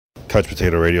Couch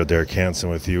Potato Radio, Derek Hansen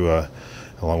with you,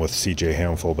 along with CJ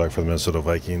Hamm, fullback for the Minnesota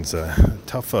Vikings.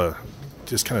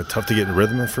 Just kind of tough to get in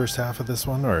rhythm in the first half of this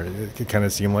one, or it could kind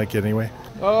of seem like it anyway?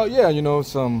 Yeah,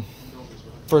 it's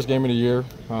first game of the year,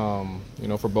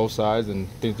 for both sides, and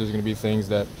I think there's going to be things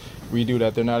that we do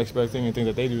that they're not expecting and things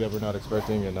that they do that we're not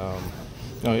expecting. And,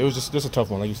 it was just a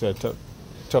tough one. Like you said,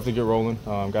 tough to get rolling.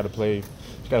 Got to play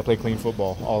clean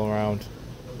football all around.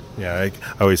 Yeah, I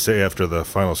always say after the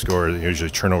final score, usually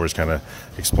turnovers kind of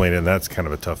explain it, and that's kind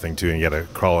of a tough thing too, and you got to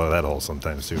crawl out of that hole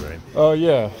sometimes too, right?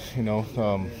 Yeah,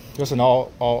 just in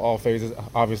all phases.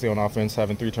 Obviously on offense,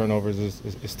 having 3 turnovers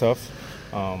is tough.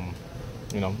 Again,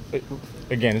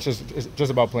 it's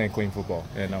just about playing clean football,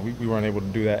 and we weren't able to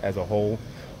do that as a whole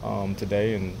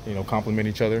today, and complement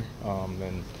each other.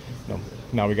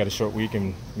 Now we got a short week,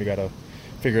 and we got to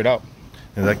figure it out.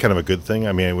 Is that kind of a good thing?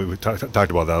 I mean, we talked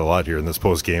about that a lot here in this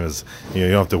post game. Is you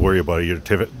don't have to worry about it. You're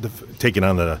taking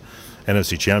on the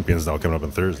NFC champions now coming up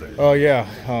on Thursday. Oh yeah,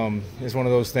 it's one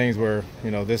of those things where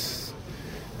this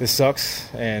sucks,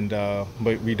 and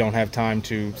but we don't have time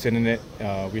to sit in it.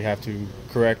 We have to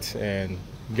correct and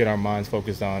get our minds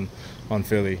focused on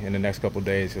Philly in the next couple of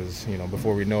days, because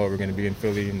before we know it, we're going to be in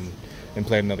Philly and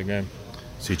play another game.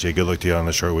 CJ, good luck to you on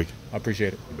the short week. I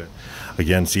appreciate it.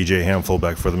 Again, CJ Hamm,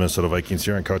 fullback for the Minnesota Vikings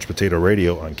here on Couch Potato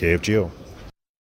Radio on KFGO.